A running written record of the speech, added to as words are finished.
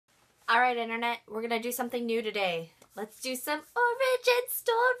Alright, Internet, we're gonna do something new today. Let's do some origin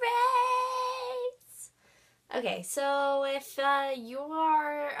stories! Okay, so if you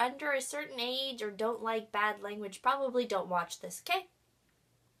are under a certain age or don't like bad language, probably don't watch this, okay?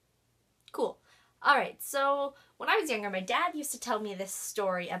 Cool. Alright, so when I was younger, my dad used to tell me this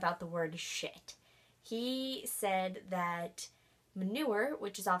story about the word shit. He said that manure,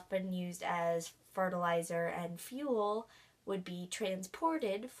 which is often used as fertilizer and fuel, would be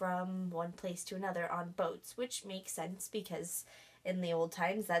transported from one place to another on boats, which makes sense because in the old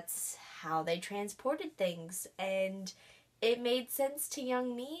times that's how they transported things. And it made sense to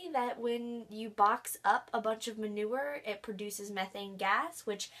young me that when you box up a bunch of manure, it produces methane gas,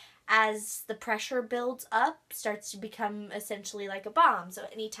 which as the pressure builds up starts to become essentially like a bomb. So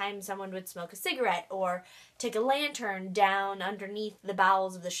anytime someone would smoke a cigarette or take a lantern down underneath the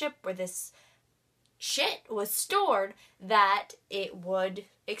bowels of the ship where this shit was stored, that it would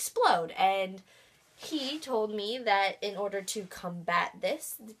explode. And he told me that in order to combat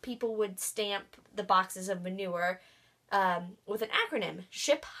this, people would stamp the boxes of manure with an acronym: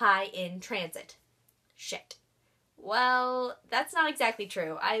 Ship High in Transit. Shit. Well, that's not exactly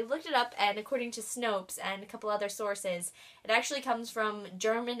true. I looked it up, and according to Snopes and a couple other sources, it actually comes from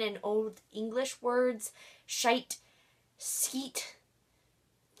German and Old English words: shite, skeet,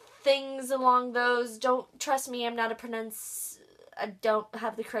 things along those. Don't trust me, I don't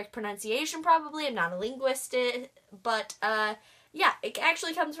have the correct pronunciation probably. I'm not a linguist, but yeah, it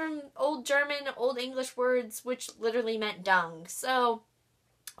actually comes from Old German, Old English words, which literally meant dung. So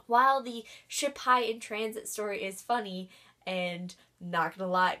while the ship high in transit story is funny, and not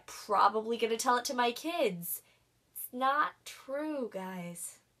gonna lie, probably gonna tell it to my kids, it's not true,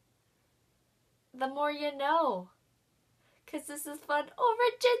 guys. The more you know. 'Cause this is fun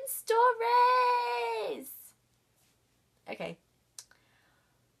origin stories! Okay.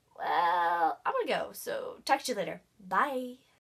 Well, I'm gonna go, so talk to you later. Bye!